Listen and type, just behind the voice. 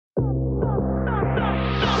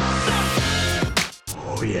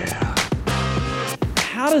Oh, yeah.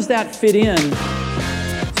 How does that fit in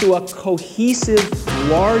to a cohesive,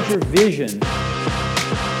 larger vision?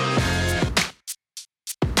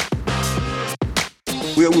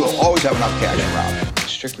 We will always have enough cash around.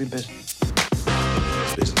 Strictly business.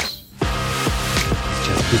 Business.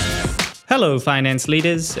 Hello, finance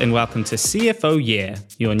leaders, and welcome to CFO Yeah,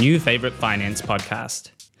 your new favorite finance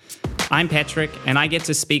podcast. I'm Patrick, and I get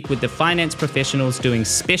to speak with the finance professionals doing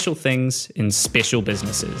special things in special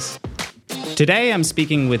businesses. Today, I'm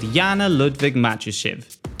speaking with Jana Ludwig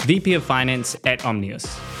Matusev, VP of Finance at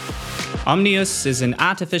Omnius. Omnius is an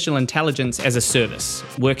artificial intelligence as a service,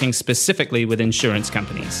 working specifically with insurance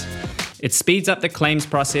companies. It speeds up the claims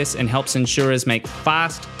process and helps insurers make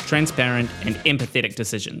fast, transparent, and empathetic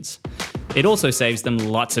decisions. It also saves them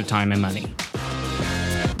lots of time and money.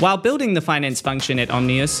 While building the finance function at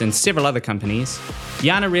Omnius and several other companies,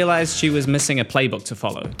 Jana realized she was missing a playbook to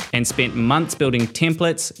follow and spent months building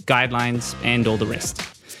templates, guidelines, and all the rest.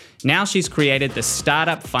 Now she's created the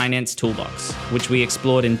Startup Finance Toolbox, which we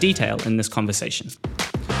explored in detail in this conversation.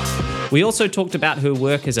 We also talked about her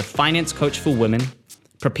work as a finance coach for women,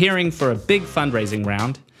 preparing for a big fundraising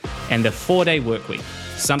round, and the 4-day work week,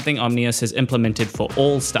 something Omnius has implemented for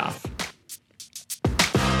all staff.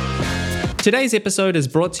 Today's episode is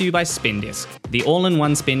brought to you by Spendesk, the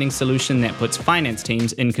all-in-one spending solution that puts finance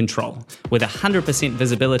teams in control, with 100%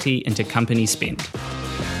 visibility into company spend.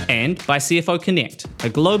 And by CFO Connect, a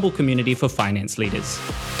global community for finance leaders.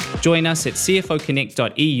 Join us at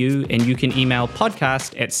cfoconnect.eu and you can email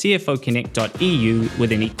podcast@cfoconnect.eu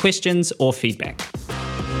with any questions or feedback.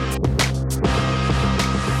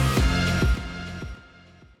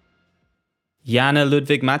 Jana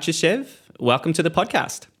Ludwig Matusev, welcome to the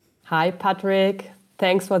podcast. Hi, Patrick.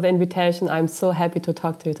 Thanks for the invitation. I'm so happy to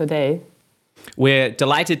talk to you today. We're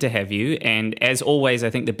delighted to have you, and as always, I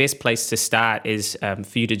think the best place to start is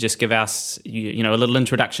for you to just give us, a little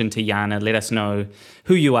introduction to Jana. Let us know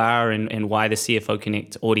who you are and why the CFO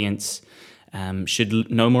Connect audience should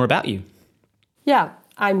know more about you. Yeah,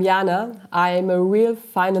 I'm Jana. I'm a real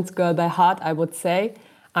finance girl by heart, I would say.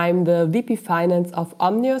 I'm the VP Finance of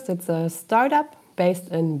Omnius. It's a startup based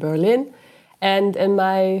in Berlin. And in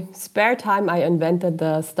my spare time, I invented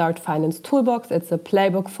the Start Finance Toolbox. It's a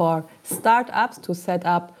playbook for startups to set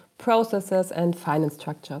up processes and finance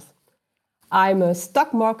structures. I'm a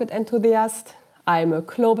stock market enthusiast. I'm a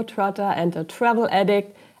globetrotter and a travel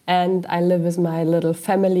addict. And I live with my little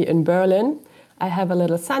family in Berlin. I have a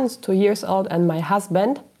little son, who's 2 years old, and my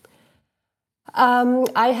husband.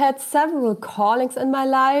 I had several callings in my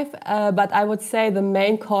life, but I would say the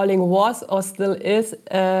main calling was or still is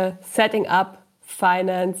setting up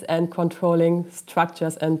finance and controlling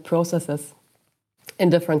structures and processes in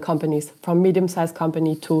different companies, from medium-sized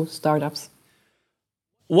company to startups.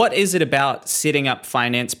 What is it about setting up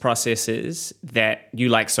finance processes that you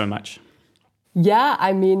like so much? Yeah,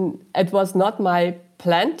 I mean, it was not my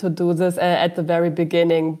plan to do this at the very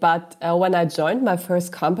beginning, but when I joined my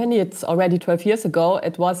first company, it's already 12 years ago,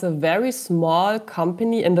 it was a very small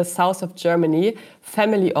company in the south of Germany,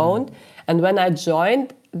 family-owned. And when I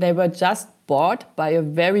joined, they were just bought by a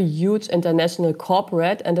very huge international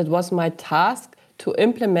corporate, and it was my task to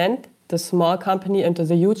implement the small company into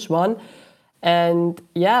the huge one. And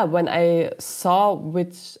yeah, when I saw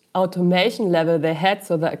which automation level they had,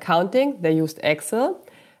 so the accounting, they used Excel,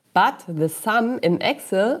 but the sum in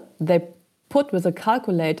Excel, they put with a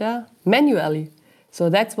calculator manually. So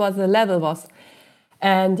that's what the level was.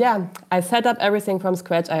 And yeah, I set up everything from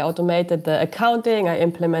scratch. I automated the accounting, I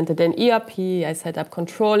implemented an ERP, I set up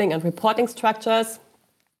controlling and reporting structures.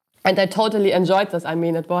 And I totally enjoyed this. I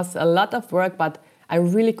mean, it was a lot of work, but I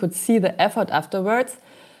really could see the effort afterwards.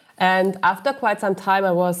 And after quite some time,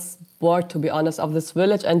 I was bored, to be honest, of this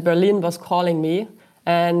village, and Berlin was calling me.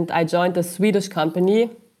 And I joined a Swedish company.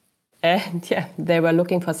 And yeah, they were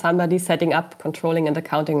looking for somebody setting up controlling and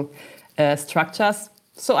accounting structures.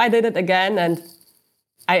 So I did it again, and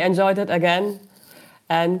I enjoyed it again.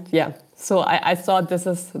 And yeah, so I thought this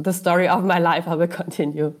is the story of my life. I will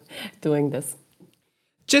continue doing this.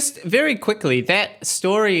 Just very quickly, that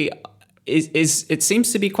story is it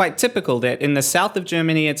seems to be quite typical that in the south of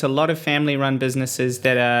Germany, it's a lot of family-run businesses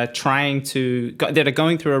that are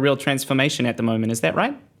going through a real transformation at the moment. Is that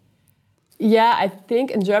right? Yeah, I think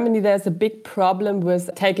in Germany there's a big problem with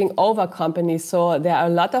taking over companies. So there are a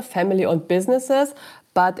lot of family-owned businesses,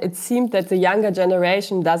 but it seems that the younger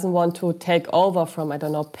generation doesn't want to take over from,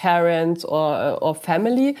 parents or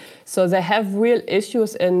family. So they have real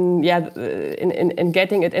issues in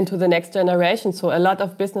getting it into the next generation. So a lot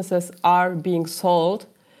of businesses are being sold.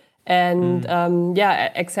 And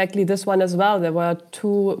exactly this one as well. There were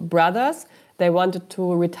two brothers. They wanted to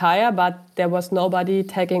retire, but there was nobody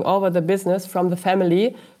taking over the business from the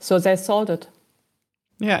family, so they sold it.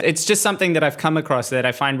 Yeah, it's just something that I've come across that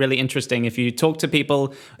I find really interesting. If you talk to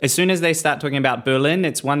people, as soon as they start talking about Berlin,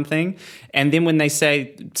 it's one thing. And then when they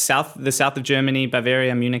say the south of Germany,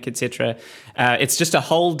 Bavaria, Munich, etc., it's just a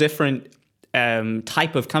whole different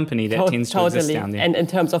type of company that tends to exist down there. And in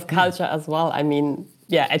terms of culture as well, I mean,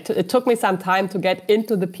 yeah, it took me some time to get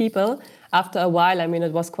into the people. After a while, I mean,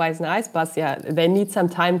 it was quite nice, but yeah, they need some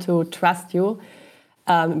time to trust you.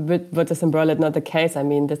 But it's in Berlin not the case. I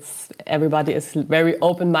mean, everybody is very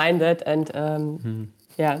open-minded and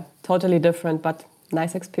yeah, totally different, but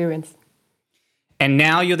nice experience. And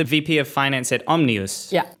now you're the VP of Finance at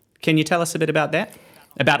Omnius. Yeah. Can you tell us a bit about that?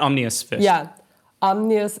 About Omnius first. Yeah.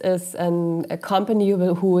 Omnius is a company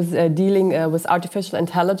who is dealing with artificial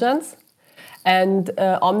intelligence. And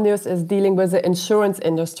Omnius is dealing with the insurance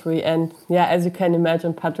industry. And yeah, as you can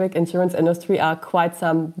imagine, Patrick, insurance industry are quite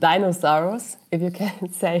some dinosaurs, if you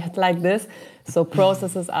can say it like this. So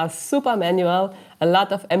processes are super manual, a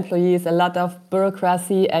lot of employees, a lot of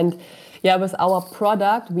bureaucracy. And yeah, with our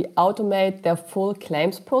product, we automate their full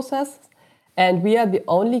claims process. And we are the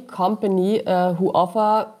only company who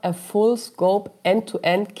offer a full scope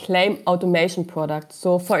end-to-end claim automation product.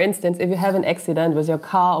 So for instance, if you have an accident with your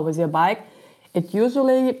car or with your bike, it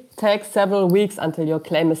usually takes several weeks until your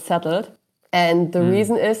claim is settled. And the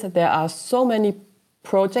reason is that there are so many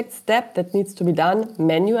project steps that needs to be done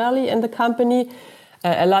manually in the company.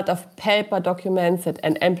 A lot of paper documents that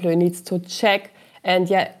an employee needs to check. And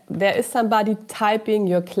yeah, there is somebody typing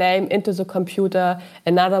your claim into the computer.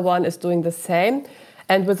 Another one is doing the same.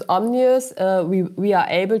 And with Omnius, we are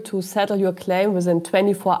able to settle your claim within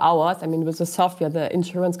 24 hours. I mean, with the software the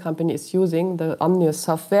insurance company is using, the Omnius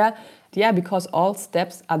software. Yeah, because all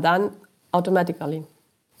steps are done automatically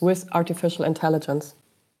with artificial intelligence.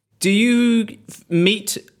 Do you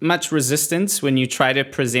meet much resistance when you try to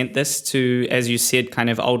present this to, as you said, kind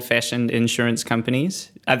of old-fashioned insurance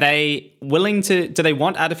companies? Are they willing to, do they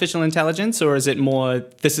want artificial intelligence, or is it more,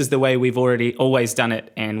 this is the way we've always done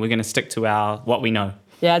it and we're going to stick to what we know?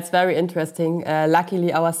 Yeah, it's very interesting.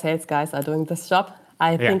 Luckily, our sales guys are doing this job.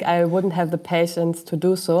 I think I wouldn't have the patience to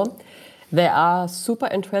do so. They are super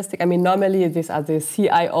interesting. I mean, normally these are the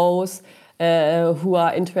CIOs who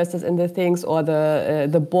are interested in the things, or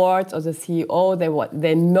the boards or the CEO.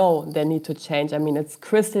 They know they need to change. I mean, it's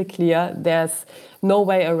crystal clear. There's no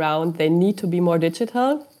way around. They need to be more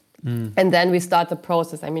digital. And then we start the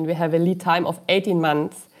process. I mean, we have a lead time of 18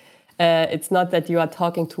 months. It's not that you are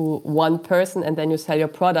talking to one person and then you sell your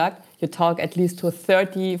product. You talk at least to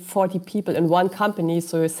 30, 40 people in one company,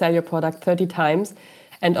 so you sell your product 30 times.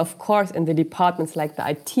 And of course, in the departments like the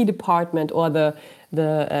IT department or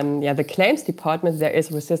the claims department, there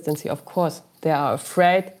is resistance. Of course, they are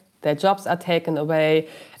afraid their jobs are taken away.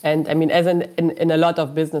 And I mean, as in a lot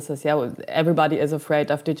of businesses, everybody is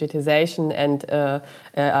afraid of digitization and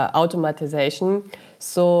automatization.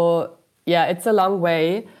 So yeah, it's a long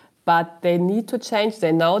way, but they need to change.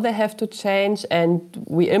 They know they have to change, and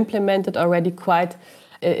we implemented already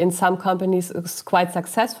in some companies quite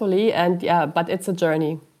successfully, and but it's a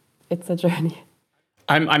journey. It's a journey.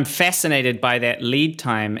 I'm fascinated by that lead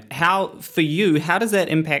time. How does that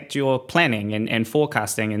impact your planning and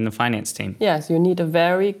forecasting in the finance team? Yes, you need a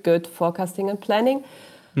very good forecasting and planning.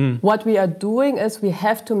 What we are doing is we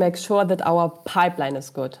have to make sure that our pipeline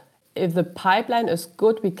is good. If the pipeline is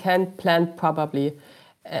good, we can plan properly.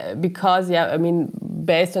 Because, I mean,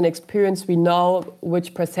 based on experience, we know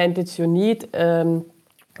which percentage you need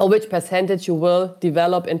or which percentage you will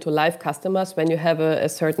develop into live customers when you have a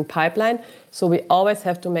certain pipeline. So we always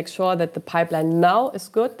have to make sure that the pipeline now is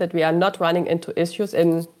good, that we are not running into issues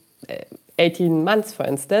in 18 months, for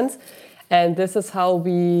instance. And this is how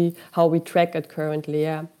we track it currently,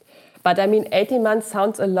 But I mean, 18 months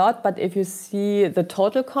sounds a lot, but if you see the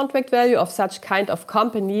total contract value of such kind of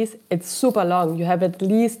companies, it's super long. You have at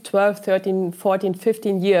least 12, 13, 14,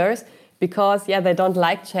 15 years because, they don't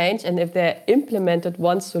like change. And if they implemented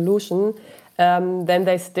one solution, then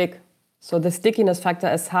they stick. So the stickiness factor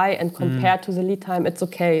is high, and compared to the lead time, it's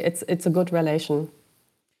okay. It's a good relation.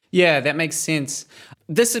 Yeah, that makes sense.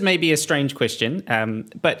 This may be a strange question,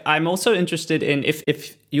 but I'm also interested in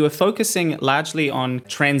if you are focusing largely on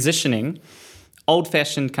transitioning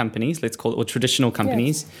old-fashioned companies, let's call it, or traditional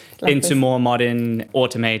companies, into more modern,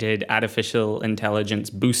 automated, artificial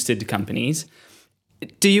intelligence boosted companies.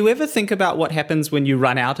 Do you ever think about what happens when you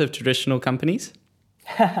run out of traditional companies?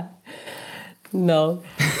 No,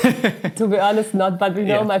 to be honest, not. But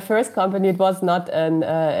my first company, it was not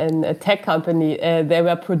a tech company. They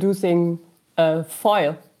were producing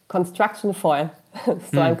foil construction foil.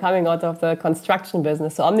 So I'm coming out of the construction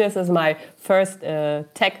business. So Omnius is my first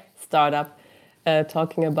tech startup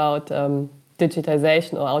talking about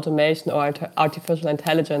digitization or automation or artificial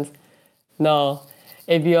intelligence. No,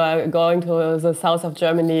 if you are going to the south of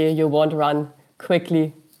Germany, you won't run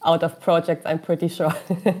quickly out of projects, I'm pretty sure.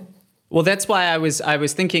 Well, that's why I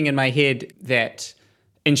was thinking in my head that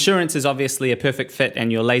insurance is obviously a perfect fit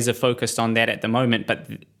and you're laser focused on that at the moment, but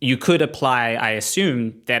you could apply, I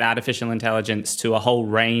assume, that artificial intelligence to a whole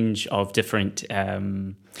range of different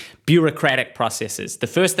bureaucratic processes.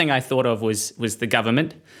 The first thing I thought of was the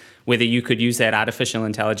government, whether you could use that artificial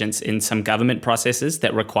intelligence in some government processes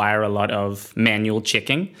that require a lot of manual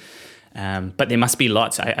checking. But there must be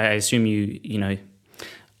lots. I assume you know,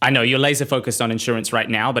 I know you're laser focused on insurance right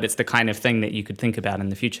now, but it's the kind of thing that you could think about in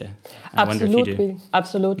the future. I wonder if you do.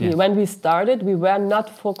 Absolutely. Yeah. When we started, we were not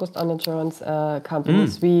focused on insurance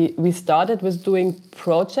companies. We started with doing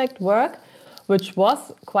project work, which was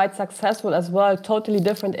quite successful as well, totally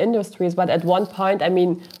different industries. But at one point, I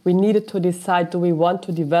mean, we needed to decide, do we want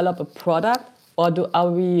to develop a product or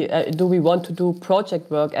do we want to do project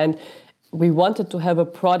work? And we wanted to have a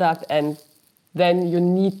product, and then you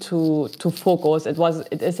need to focus.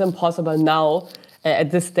 It is impossible now,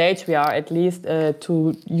 at this stage we are at least,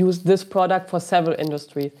 to use this product for several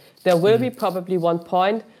industries. There will be probably one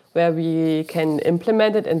point where we can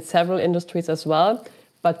implement it in several industries as well.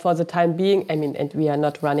 But for the time being, I mean, and we are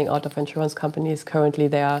not running out of insurance companies. Currently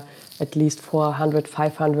there are at least 400,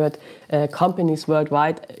 500 companies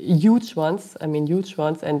worldwide, huge ones,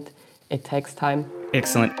 and it takes time.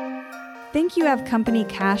 Excellent. Think you have company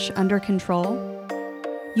cash under control?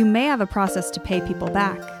 You may have a process to pay people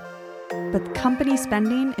back, but company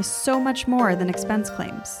spending is so much more than expense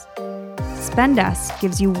claims. Spendesk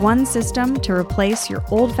gives you one system to replace your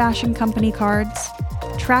old-fashioned company cards,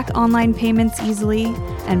 track online payments easily,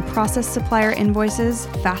 and process supplier invoices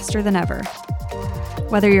faster than ever.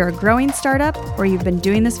 Whether you're a growing startup or you've been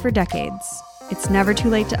doing this for decades, it's never too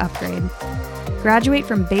late to upgrade. Graduate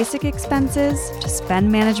from basic expenses to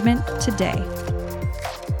spend management today.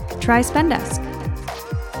 Try Spendesk.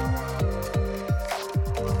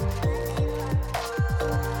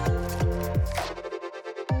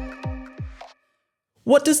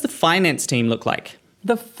 What does the finance team look like?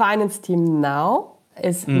 The finance team now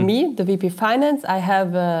is me, the VP Finance. I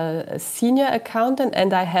have a senior accountant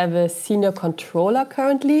and I have a senior controller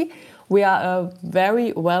currently. We are a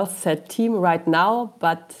very well-set team right now,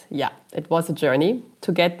 but yeah, it was a journey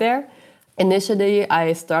to get there. Initially,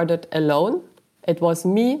 I started alone. It was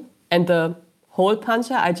me and the hole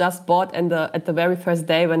puncher I just bought at the very first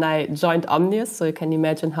day when I joined Omnius. So you can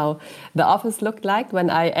imagine how the office looked like when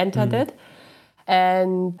I entered it.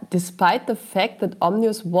 And despite the fact that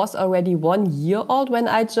Omnius was already 1 year old when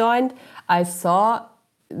I joined, I saw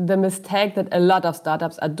the mistake that a lot of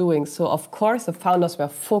startups are doing. So of course, the founders were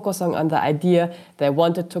focusing on the idea. They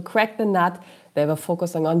wanted to crack the nut. They were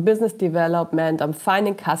focusing on business development, on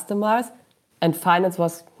finding customers. And finance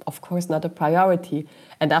was, of course, not a priority.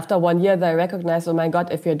 And after 1 year, they recognized, oh my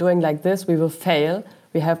God, if we're doing like this, we will fail.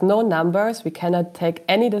 We have no numbers. We cannot take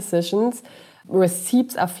any decisions.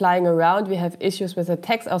 Receipts are flying around. We have issues with the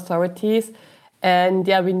tax authorities. And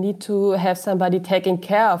yeah, we need to have somebody taking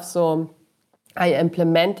care of. So I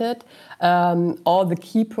implemented all the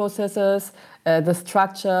key processes, the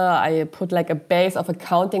structure. I put like a base of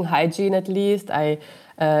accounting hygiene at least. I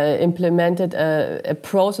implemented a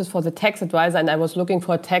process for the tax advisor, and I was looking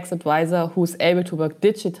for a tax advisor who's able to work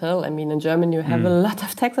digital. I mean, in Germany, you have a lot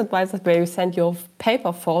of tax advisors where you send your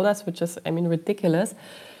paper folders, which is, I mean, ridiculous.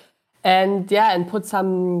 And yeah, and put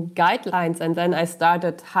some guidelines. And then I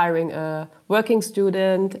started hiring a working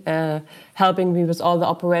student, helping me with all the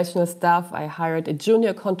operational stuff. I hired a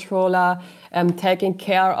junior controller, taking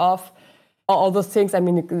care of all those things. I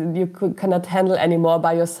mean, you cannot handle anymore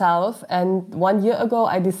by yourself. And 1 year ago,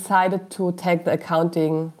 I decided to take the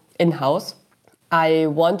accounting in-house. I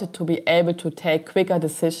wanted to be able to take quicker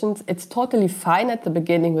decisions. It's totally fine at the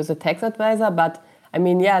beginning with a tax advisor, but I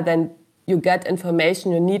mean, yeah, then you get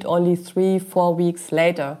information you need only 3-4 weeks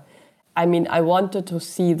later. I mean, I wanted to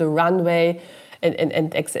see the runway,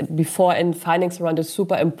 and before in finance round is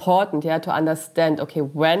super important, yeah, to understand, okay,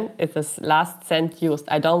 when is this last cent used?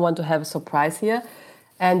 I don't want to have a surprise here.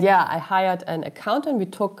 And yeah, I hired an accountant. We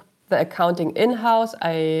took the accounting in-house.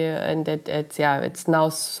 It's now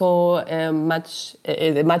so much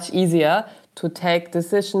easier to take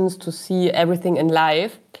decisions, to see everything in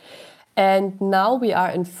life. And now we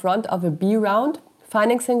are in front of a B round,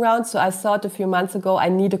 financing round. So I thought a few months ago, I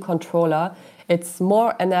need a controller. It's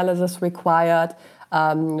more analysis required.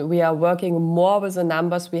 We are working more with the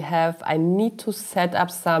numbers we have. I need to set up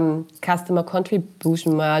some customer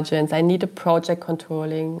contribution margins. I need a project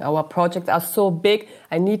controlling. Our projects are so big.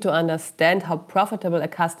 I need to understand how profitable a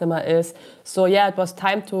customer is. So yeah, it was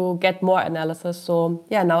time to get more analysis. So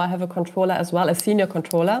yeah, now I have a controller as well, a senior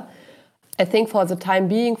controller. I think for the time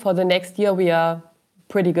being, for the next year, we are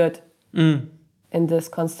pretty good in this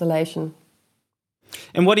constellation.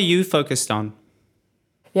 And what are you focused on?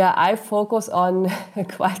 Yeah, I focus on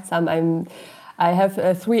quite some. I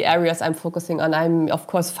have 3 areas I'm focusing on. I'm, of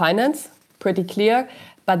course, finance, pretty clear.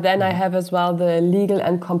 But then I have as well the legal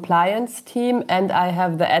and compliance team, and I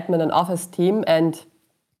have the admin and office team. And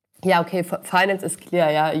yeah, okay, finance is clear.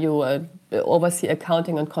 Yeah, you oversee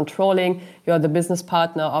accounting and controlling. You're the business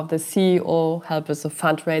partner of the CEO, help with the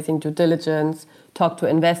fundraising, due diligence, talk to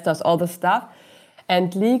investors, all the stuff.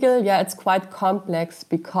 And legal, yeah, it's quite complex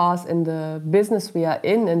because in the business we are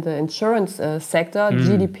in the insurance sector,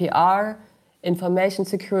 GDPR, information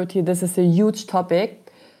security, this is a huge topic.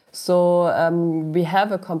 So we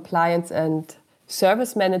have a compliance and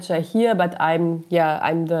service manager here, but I'm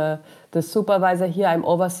the supervisor here. I'm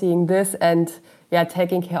overseeing this and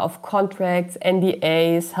taking care of contracts,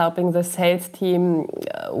 NDAs, helping the sales team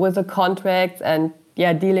with the contracts, and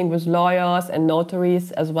dealing with lawyers and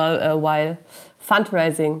notaries as well while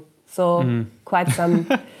fundraising. So quite some.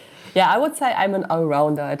 I would say I'm an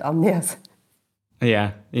all-rounder at Omnius.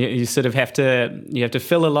 Yeah, you sort of have to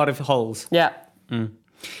fill a lot of holes. Yeah.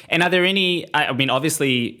 And are there any, I mean,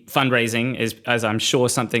 obviously fundraising is, as I'm sure,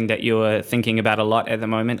 something that you're thinking about a lot at the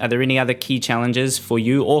moment. Are there any other key challenges for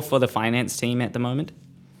you or for the finance team at the moment?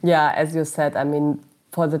 Yeah, as you said, I mean,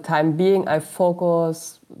 for the time being, I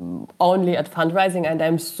focus only at fundraising, and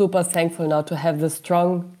I'm super thankful now to have this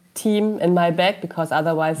strong team in my back, because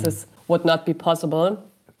otherwise this would not be possible.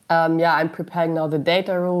 I'm preparing now the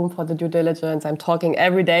data room for the due diligence. I'm talking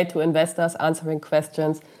every day to investors, answering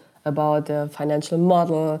questions about the financial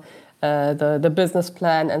model, the business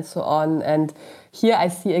plan, and so on. And here I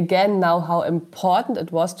see again now how important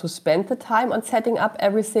it was to spend the time on setting up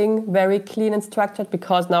everything very clean and structured,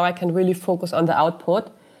 because now I can really focus on the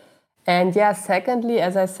output. And secondly,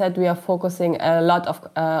 as I said, we are focusing a lot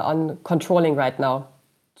on controlling right now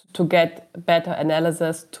to get better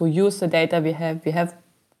analysis, to use the data we have. We have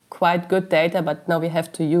quite good data, but now we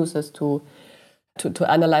have to use this to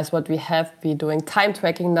analyze what we have. We're doing time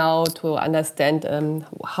tracking now to understand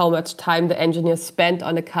how much time the engineers spend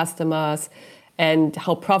on the customers and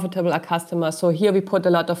how profitable are customers. So here we put a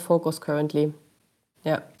lot of focus currently.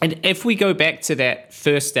 Yeah. And if we go back to that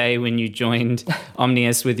first day when you joined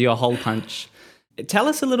Omnius with your hole punch, tell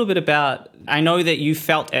us a little bit about, I know that you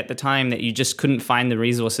felt at the time that you just couldn't find the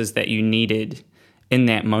resources that you needed in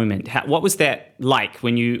that moment. What was that like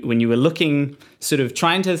when you were looking, sort of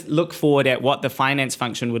trying to look forward at what the finance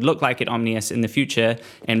function would look like at Omnius in the future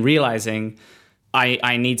and realizing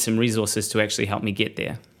I need some resources to actually help me get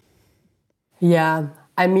there? Yeah,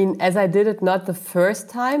 I mean, as I did it not the first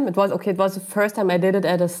time, it was the first time I did it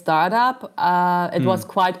at a startup. It was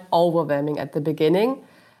quite overwhelming at the beginning.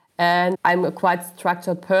 And I'm a quite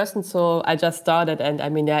structured person, so I just started. And I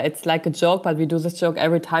mean, it's like a joke, but we do this joke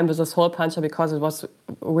every time with this hole puncher, because it was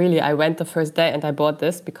really, I went the first day and I bought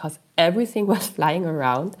this because everything was flying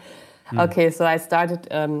around. Okay, so I started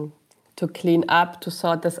to clean up, to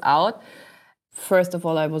sort this out. First of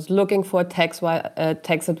all, I was looking for a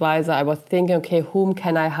tax advisor. I was thinking, okay, whom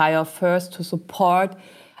can I hire first to support?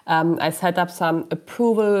 I set up some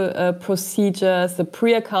approval procedures, the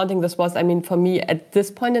pre-accounting. This was, I mean, for me at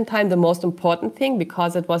this point in time, the most important thing,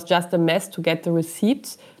 because it was just a mess to get the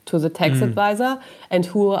receipts to the tax advisor. And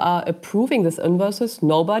who are approving these invoices?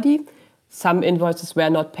 Nobody. Some invoices were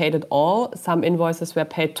not paid at all. Some invoices were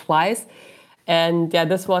paid twice. And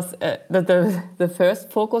this was the first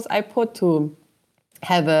focus I put, to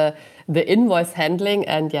have the invoice handling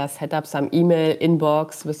and set up some email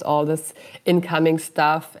inbox with all this incoming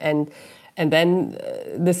stuff. And then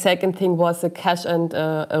the second thing was the cash and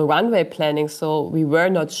a runway planning. So we were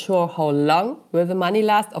not sure how long will the money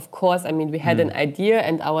last. Of course, I mean, we had an idea,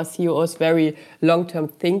 and our CEO is very long-term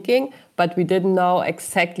thinking, but we didn't know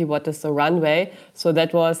exactly what is the runway. So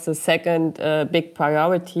that was the second big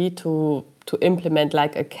priority, to implement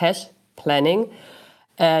like a cash planning.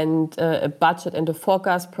 And a budget and a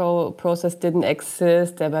forecast process didn't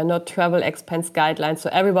exist. There were no travel expense guidelines.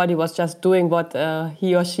 So everybody was just doing what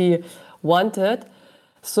he or she wanted.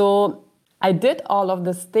 So I did all of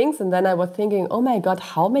these things, and then I was thinking, oh my God,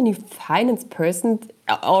 how many finance persons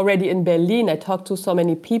already in Berlin, I talked to so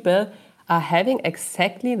many people, are having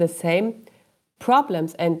exactly the same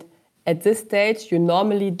problems. And at this stage, you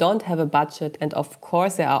normally don't have a budget. And of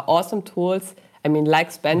course, there are awesome tools. I mean,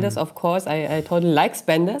 like Spenders, of course, I totally like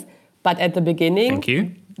Spenders. But at the beginning, Thank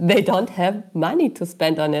you. They don't have money to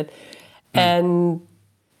spend on it. And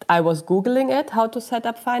I was Googling it, how to set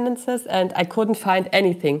up finances, and I couldn't find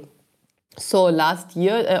anything. So last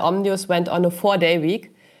year, Omnius went on a 4-day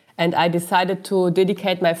week, and I decided to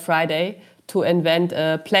dedicate my Friday to invent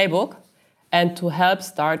a playbook and to help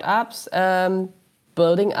startups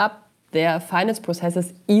building up their finance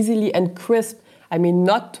processes easily and crisp. I mean,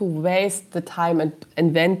 not to waste the time and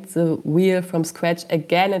invent the wheel from scratch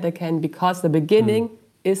again and again, because the beginning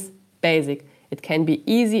is basic. It can be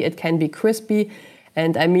easy, it can be crispy.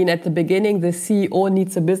 And I mean, at the beginning, the CEO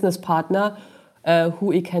needs a business partner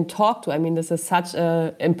who he can talk to. I mean, this is such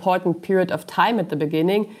an important period of time at the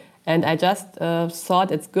beginning. And I just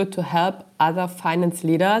thought it's good to help other finance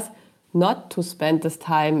leaders not to spend this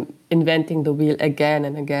time inventing the wheel again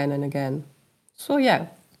and again and again. So, yeah.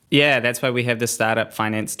 Yeah, that's why we have the Startup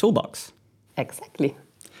Finance Toolbox. Exactly.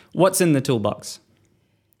 What's in the toolbox?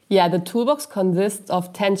 Yeah, the toolbox consists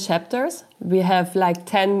of 10 chapters. We have like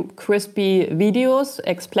 10 crispy videos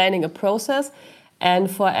explaining a process.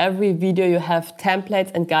 And for every video, you have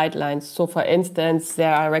templates and guidelines. So for instance,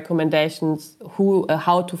 there are recommendations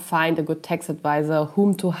how to find a good tax advisor,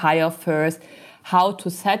 whom to hire first, how to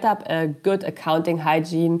set up a good accounting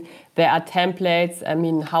hygiene. There are templates, I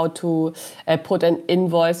mean, how to put an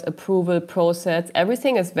invoice approval process.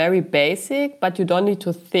 Everything is very basic, but you don't need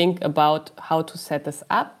to think about how to set this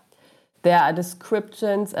up. There are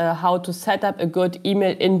descriptions, how to set up a good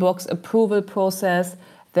email inbox approval process.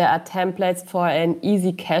 There are templates for an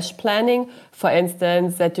easy cash planning. For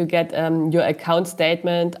instance, that you get your account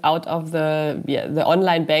statement out of the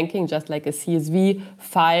online banking, just like a CSV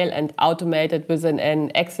file, and automate it within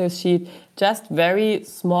an Excel sheet. Just very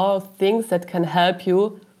small things that can help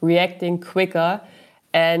you reacting quicker.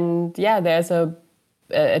 And yeah, there's a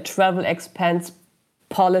travel expense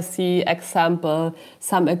policy example,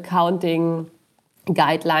 some accounting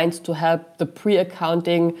guidelines to help the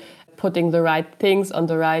pre-accounting, putting the right things on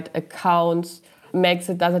the right accounts. Does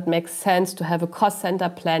it make sense to have a cost center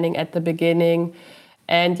planning at the beginning?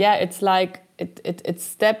 And yeah, it's like it's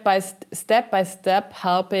step by step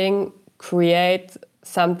helping create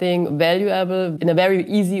something valuable in a very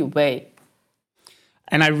easy way.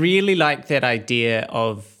 And I really like that idea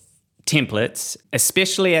of templates,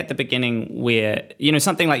 especially at the beginning where,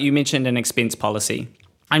 something like you mentioned, an expense policy.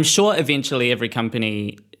 I'm sure eventually every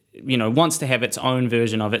company, wants to have its own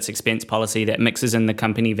version of its expense policy that mixes in the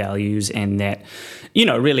company values and that,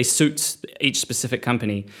 really suits each specific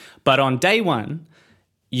company. But on day one,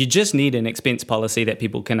 you just need an expense policy that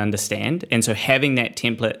people can understand. And so having that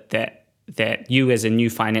template that you as a new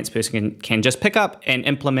finance person can just pick up and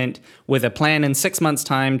implement with a plan in 6 months'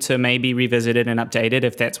 time to maybe revisit it and update it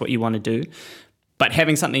if that's what you want to do. But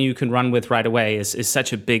having something you can run with right away is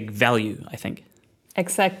such a big value, I think.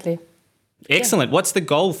 Exactly. Excellent. Yeah. What's the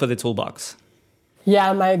goal for the toolbox?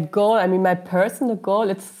 Yeah, my personal goal,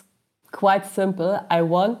 it's quite simple. I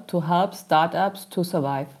want to help startups to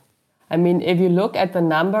survive. I mean, if you look at the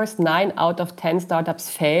numbers, 9 out of 10 startups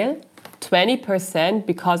fail. 20%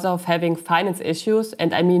 because of having finance issues,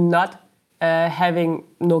 and I mean not having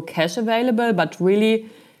no cash available, but really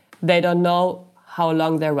they don't know how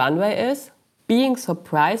long their runway is, being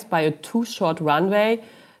surprised by a too short runway,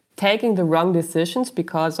 taking the wrong decisions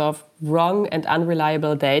because of wrong and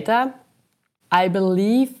unreliable data. I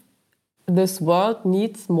believe this world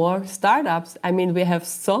needs more startups. I mean, we have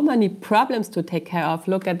so many problems to take care of.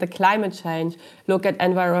 Look at the climate change, look at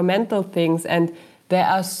environmental things, and there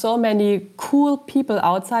are so many cool people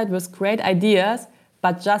outside with great ideas,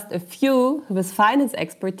 but just a few with finance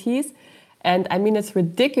expertise. And I mean, it's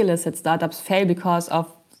ridiculous that startups fail because of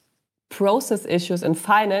process issues in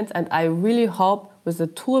finance. And I really hope with the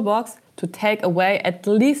toolbox to take away at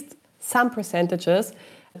least some percentages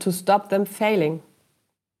to stop them failing.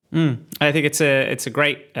 I think it's a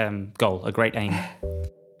great goal, a great aim.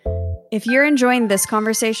 If you're enjoying this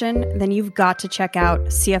conversation, then you've got to check out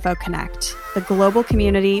CFO Connect, the global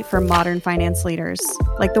community for modern finance leaders,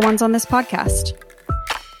 like the ones on this podcast.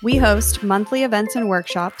 We host monthly events and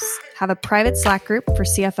workshops, have a private Slack group for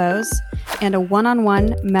CFOs, and a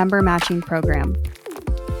one-on-one member matching program.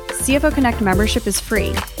 CFO Connect membership is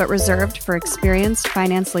free, but reserved for experienced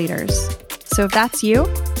finance leaders. So if that's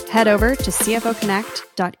you, head over to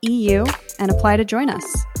cfoconnect.eu and apply to join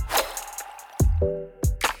us.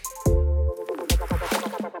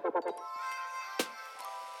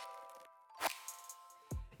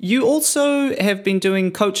 You also have been doing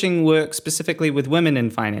coaching work specifically with women in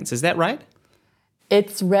finance. Is that right?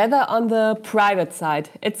 It's rather on the private side.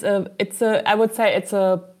 I would say it's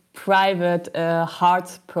a private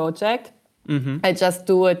heart project, I just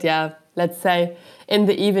do it, let's say in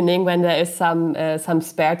the evening when there is some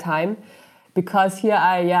spare time. Because here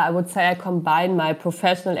I would say I combine my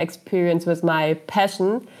professional experience with my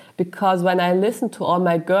passion. Because when I listen to all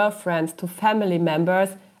my girlfriends, to family members,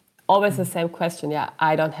 always the same question.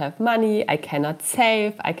 I don't have money, I cannot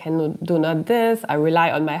save, I can do not this, I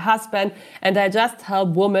rely on my husband. And I just help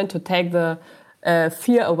women to take the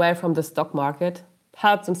fear away from the stock market,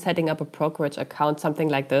 help them setting up a brokerage account, something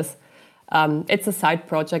like this. It's a side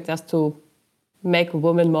project just to make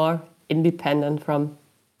women more independent from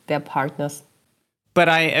their partners. But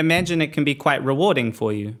I imagine it can be quite rewarding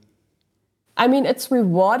for you. I mean, it's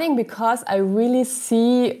rewarding because I really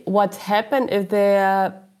see what happens if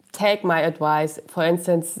they take my advice. For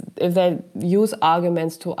instance, if they use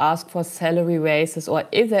arguments to ask for salary raises, or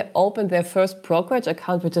if they open their first brokerage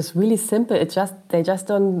account, which is really simple, they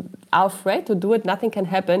just are afraid to do it, nothing can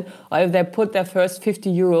happen. Or if they put their first 50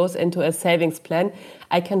 euros into a savings plan,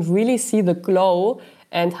 I can really see the glow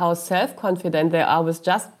and how self-confident they are with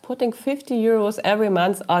just putting 50 euros every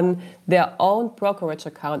month on their own brokerage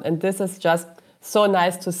account. And this is just so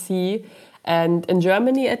nice to see. And in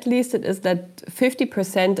Germany, at least, it is that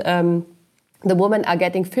 50%, the women are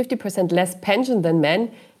getting 50% less pension than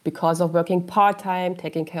men because of working part-time,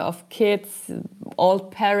 taking care of kids,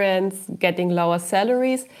 old parents, getting lower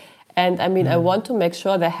salaries. And I mean, I want to make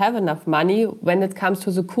sure they have enough money when it comes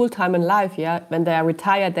to the cool time in life. When they are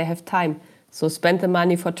retired, they have time. So spend the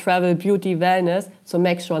money for travel, beauty, wellness. So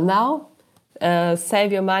make sure now,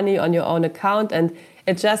 save your money on your own account. And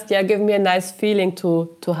it just, give me a nice feeling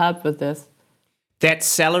to help with this. That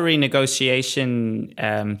salary negotiation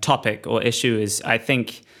topic or issue is, I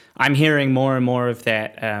think, I'm hearing more and more of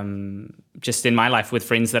that just in my life with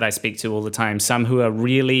friends that I speak to all the time. Some who are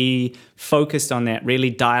really focused on that, really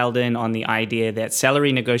dialed in on the idea that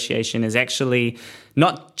salary negotiation is actually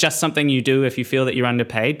not just something you do if you feel that you're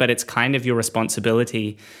underpaid, but it's kind of your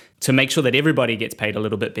responsibility to make sure that everybody gets paid a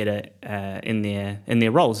little bit better in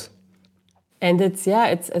their roles. And it's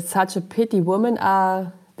such a pity. Women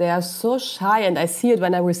they are so shy, and I see it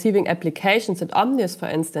when I'm receiving applications at Omnius, for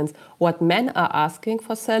instance, what men are asking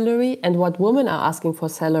for salary and what women are asking for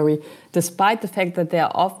salary, despite the fact that they are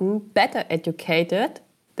often better educated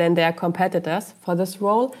than their competitors for this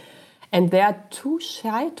role. And they are too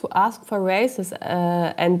shy to ask for raises.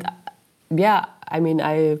 I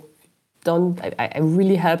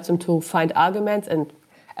really help them to find arguments. And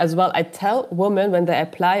as well, I tell women when they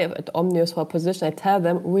apply at Omnius for a position, I tell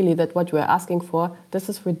them really that what you are asking for, this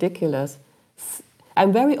is ridiculous.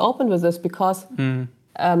 I'm very open with this because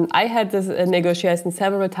I had this negotiation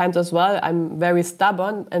several times as well. I'm very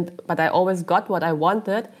stubborn, but I always got what I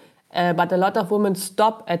wanted. But a lot of women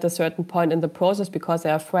stop at a certain point in the process because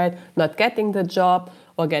they're afraid not getting the job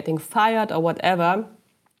or getting fired or whatever.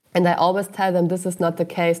 And I always tell them this is not the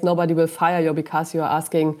case. Nobody will fire you because you are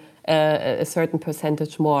asking a certain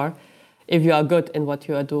percentage more if you are good in what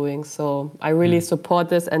you are doing. So I really support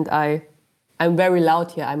this, and I'm very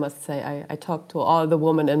loud here, I must say. I talk to all the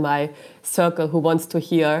women in my circle who wants to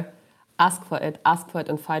hear, ask for it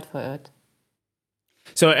and fight for it.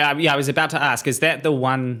 So I was about to ask, is that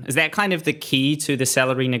kind of the key to the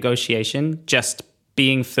salary negotiation? Just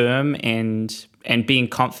being firm and being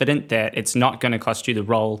confident that it's not going to cost you the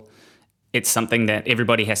role. It's something that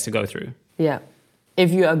everybody has to go through. Yeah.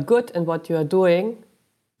 If you are good in what you are doing,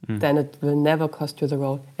 then it will never cost you the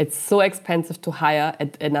role. It's so expensive to hire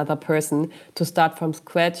another person, to start from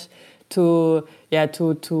scratch, to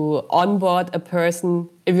onboard a person.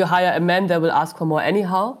 If you hire a man, they will ask for more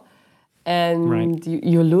anyhow. And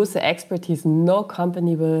you lose the expertise. No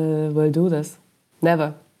company will do this.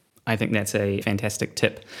 Never. I think that's a fantastic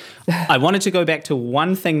tip. I wanted to go back to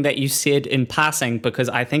one thing that you said in passing, because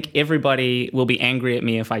I think everybody will be angry at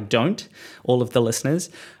me if I don't, all of the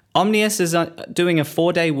listeners. Omnius is doing a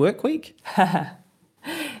 4-day work week?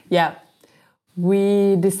 Yeah.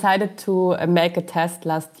 We decided to make a test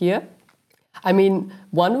last year. I mean,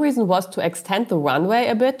 one reason was to extend the runway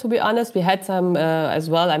a bit, to be honest. We had some as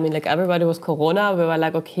well. I mean, like everybody was Corona. We were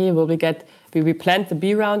like, okay, we planned the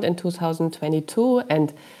B round in 2022,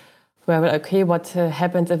 and we were like, okay, what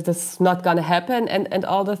happens if this is not going to happen, and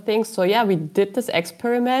all the things. So yeah, we did this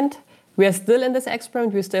experiment. We are still in this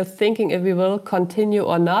experiment. We're still thinking if we will continue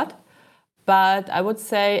or not. But I would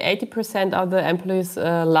say 80% of the employees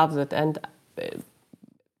loves it. And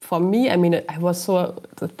for me, I mean, I was so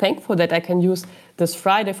thankful that I can use this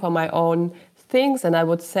Friday for my own things. And I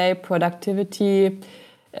would say productivity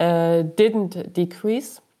didn't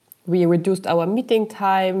decrease. We reduced our meeting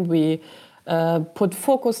time. We put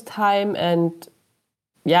focus time. And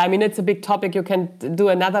yeah, I mean, it's a big topic. You can do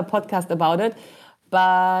another podcast about it.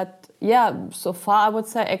 But yeah, so far I would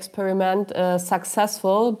say experiment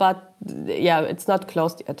successful, but yeah, it's not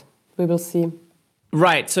closed yet. We will see.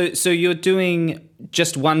 Right. So you're doing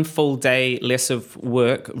just one full day less of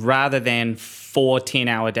work rather than 4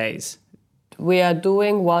 10-hour days. We are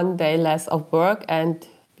doing 1 day less of work, and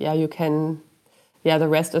the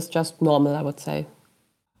rest is just normal, I would say.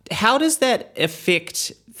 How does that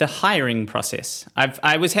affect the hiring process?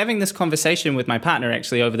 I was having this conversation with my partner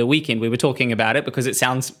actually over the weekend. We were talking about it because it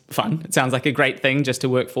sounds fun. It sounds like a great thing just to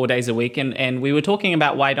work 4 days a week. And we were talking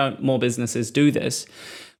about why don't more businesses do this?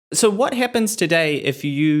 So what happens today if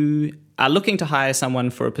you are looking to hire someone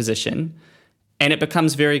for a position and it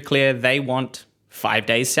becomes very clear they want 5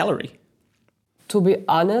 days salary? To be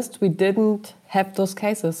honest, we didn't have those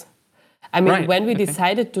cases. I mean, when we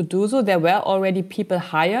decided to do so, there were already people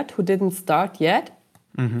hired who didn't start yet.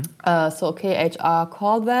 HR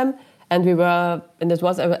called them, and it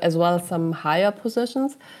was as well some higher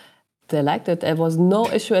positions. They liked it. There was no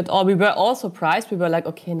issue at all. We were all surprised. We were like,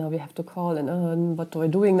 okay, now we have to call, and what are we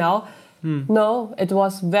doing now? No, it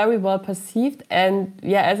was very well perceived. And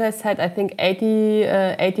yeah, as I said, I think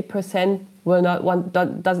 80%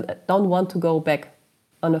 don't want to go back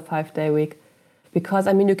on a 5-day week. Because,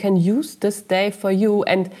 I mean, you can use this day for you.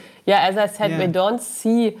 And yeah, as I said, we don't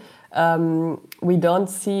see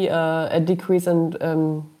a decrease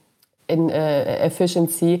in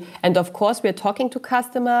efficiency. And of course, we're talking to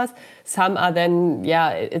customers. Some are then,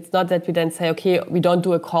 it's not that we then say, okay, we don't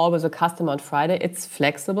do a call with a customer on Friday. It's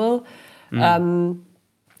flexible.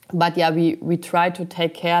 But yeah, we try to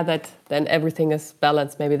take care that then everything is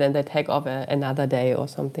balanced. Maybe then they take off another day or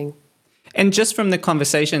something. And just from the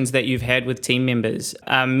conversations that you've had with team members,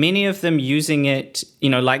 are many of them using it,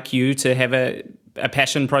 like you, to have a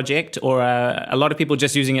passion project, or a lot of people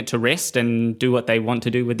just using it to rest and do what they want to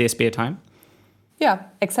do with their spare time? Yeah,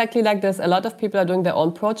 exactly like this. A lot of people are doing their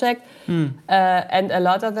own project, and a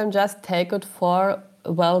lot of them just take it for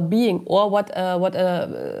well-being. Or what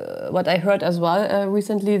I heard as well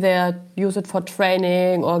recently, they use it for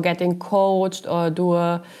training or getting coached or do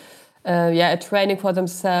a training for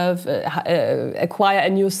themselves, acquire a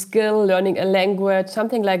new skill, learning a language,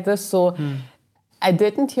 something like this. So I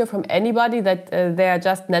didn't hear from anybody that they are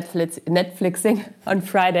just Netflixing on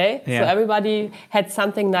Friday. Yeah. So everybody had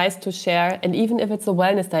something nice to share. And even if it's a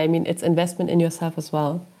wellness day, I mean, it's investment in yourself as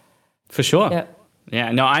well. For sure. Yeah.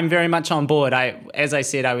 Yeah, no, I'm very much on board. As I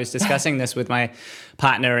said, I was discussing this with my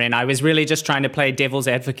partner, and I was really just trying to play devil's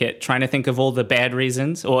advocate, trying to think of all the bad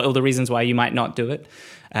reasons or all the reasons why you might not do it.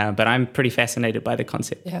 But I'm pretty fascinated by the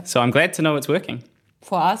concept. Yeah. So I'm glad to know it's working.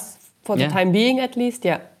 For us, for the time being at least,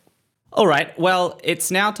 yeah. All right. Well,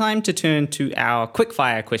 it's now time to turn to our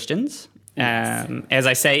quickfire questions. As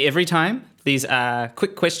I say every time, these are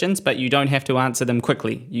quick questions, but you don't have to answer them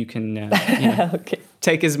quickly. You can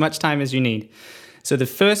take as much time as you need. So the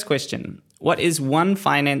first question, what is one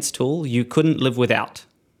finance tool you couldn't live without?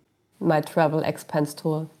 My travel expense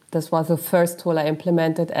tool. This was the first tool I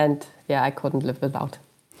implemented, and I couldn't live without.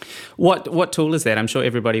 What tool is that? I'm sure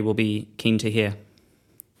everybody will be keen to hear.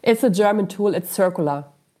 It's a German tool. It's Circular.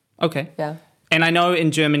 Okay. Yeah. And I know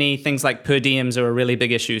in Germany things like per diems are a really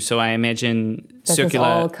big issue. So I imagine Circular.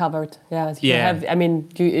 That is all covered. Yeah. You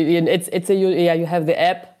have the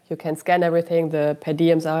app. You can scan everything. The per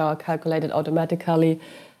diems are calculated automatically,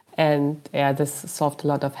 and this solved a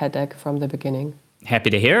lot of headache from the beginning. Happy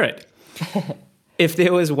to hear it. If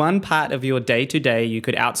there was one part of your day-to-day you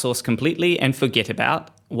could outsource completely and forget about,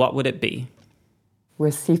 what would it be?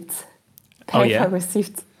 Receipts. Paper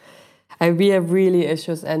receipts. We have really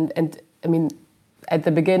issues, and I mean, at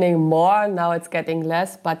the beginning more, now it's getting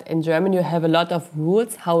less, but in Germany you have a lot of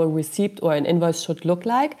rules how a receipt or an invoice should look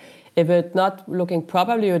like. If it's not looking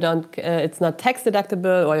properly, it's not tax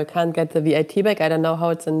deductible, or you can't get the VAT back. I don't know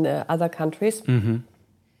how it's in other countries. Mm-hmm.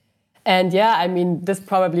 And I mean, this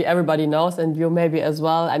probably everybody knows, and you maybe as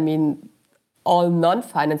well. I mean, all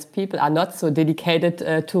non-finance people are not so dedicated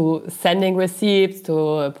to sending receipts,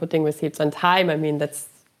 to putting receipts on time. I mean, that's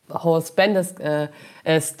a whole Spender's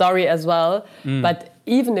story as well. But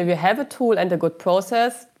even if you have a tool and a good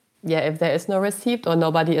process, if there is no receipt or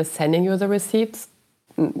nobody is sending you the receipts,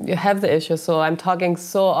 you have the issue. So I'm talking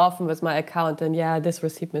so often with my accountant, this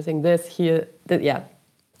receipt missing, this here,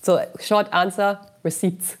 So short answer,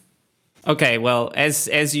 receipts. Okay, well,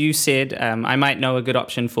 as you said, I might know a good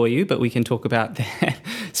option for you, but we can talk about that.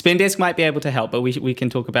 Spendesk might be able to help, but we can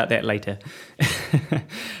talk about that later.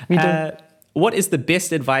 We do. What is the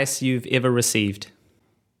best advice you've ever received?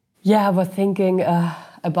 I was thinking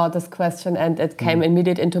about this question, and it came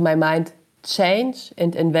immediately into my mind. Change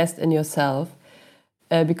and invest in yourself.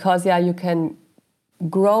 Because you can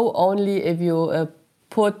grow only if you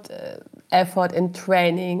put effort in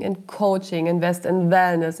training, in coaching, invest in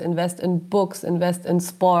wellness, invest in books, invest in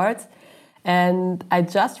sports. And I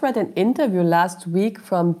just read an interview last week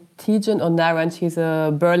from Tijen Onara, and she's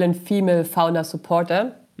a Berlin female founder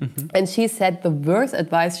supporter. And she said the worst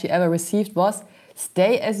advice she ever received was,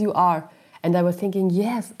 stay as you are. And I was thinking,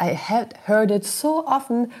 yes, I had heard it so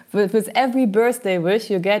often with every birthday wish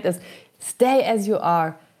you get is, stay as you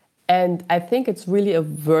are. And I think it's really a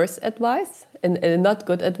worse advice and not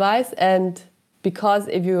good advice. And because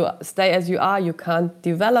if you stay as you are, you can't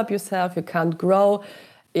develop yourself, you can't grow.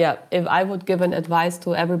 Yeah, if I would give an advice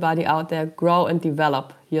to everybody out there, grow and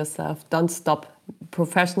develop yourself. Don't stop,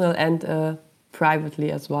 professional and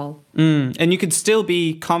privately as well. And you could still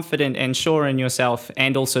be confident and sure in yourself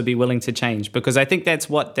and also be willing to change, because I think that's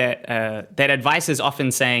what that advice is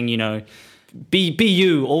often saying, you know, be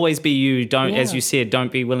you, always be you. Don't, as you said,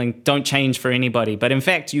 don't change for anybody. But in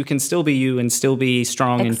fact, you can still be you and still be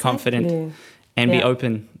strong and confident and be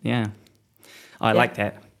open. Yeah. I like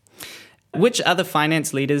that. Which other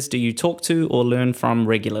finance leaders do you talk to or learn from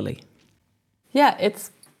regularly? Yeah, it's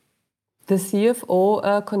the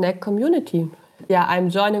CFO Connect community. Yeah, I'm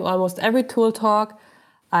joining almost every Tool Talk.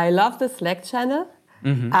 I love the Slack channel.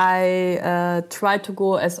 I try to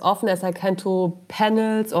go as often as I can to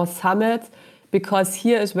panels or summits, because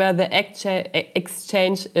here is where the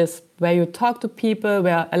exchange is, where you talk to people,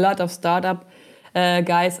 where a lot of startup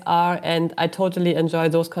guys are, and I totally enjoy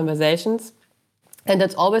those conversations. And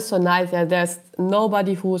it's always so nice. Yeah, there's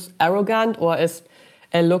nobody who's arrogant or is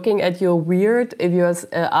looking at you weird if you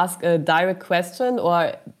ask a direct question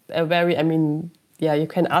or a very, you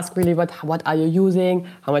can ask really what are you using,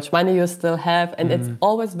 how much money you still have, and it's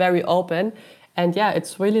always very open. And yeah,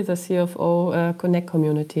 it's really the CFO Connect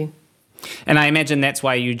community. And I imagine that's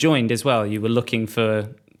why you joined as well. You were looking to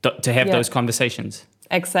have those conversations.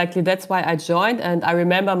 Exactly, that's why I joined. And I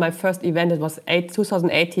remember my first event, it was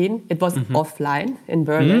 2018. It was offline in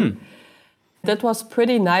Berlin. That was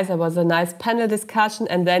pretty nice. It was a nice panel discussion.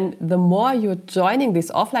 And then the more you're joining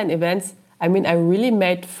these offline events, I really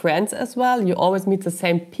made friends as well. You always meet the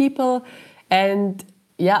same people. And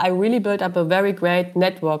yeah, I really built up a very great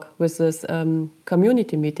network with this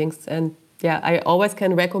community meetings. And yeah, I always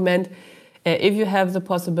can recommend, if you have the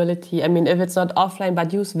possibility, if it's not offline,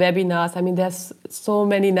 but use webinars. there's so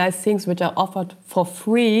many nice things which are offered for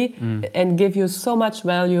free and give you so much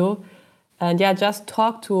value. And yeah, just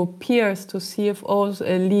talk to peers, to CFOs,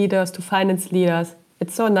 leaders, to finance leaders.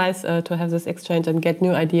 It's so nice to have this exchange and get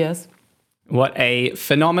new ideas. What a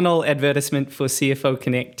phenomenal advertisement for CFO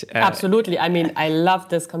Connect. Absolutely. I love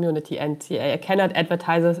this community, and I cannot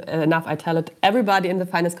advertise it enough. I tell it everybody in the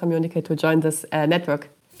finance community to join this network.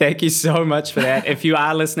 Thank you so much for that. If you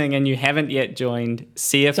are listening and you haven't yet joined,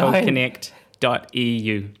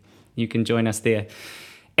 cfoconnect.eu. You can join us there.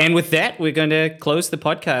 And with that, we're going to close the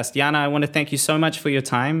podcast. Jana, I want to thank you so much for your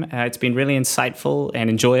time. It's been really insightful and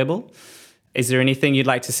enjoyable. Is there anything you'd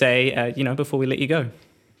like to say, before we let you go?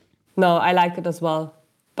 No, I like it as well.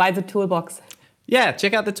 Buy the toolbox. Yeah,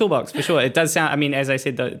 check out the toolbox for sure. It does sound, as I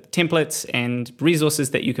said, the templates and resources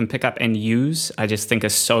that you can pick up and use, I just think are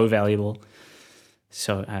so valuable.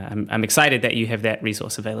 So I'm excited that you have that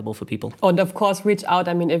resource available for people. And of course, reach out.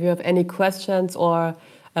 If you have any questions or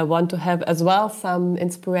want to have as well some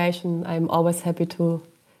inspiration, I'm always happy to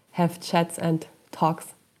have chats and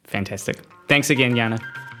talks. Fantastic. Thanks again, Jana.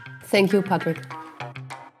 Thank you, Patrick.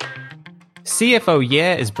 CFO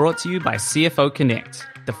Yeah is brought to you by CFO Connect,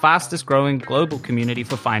 the fastest growing global community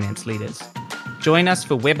for finance leaders. Join us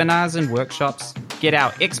for webinars and workshops, get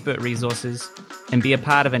our expert resources, and be a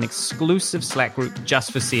part of an exclusive Slack group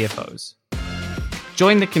just for CFOs.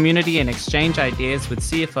 Join the community and exchange ideas with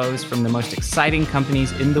CFOs from the most exciting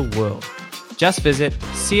companies in the world. Just visit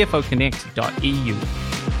cfoconnect.eu.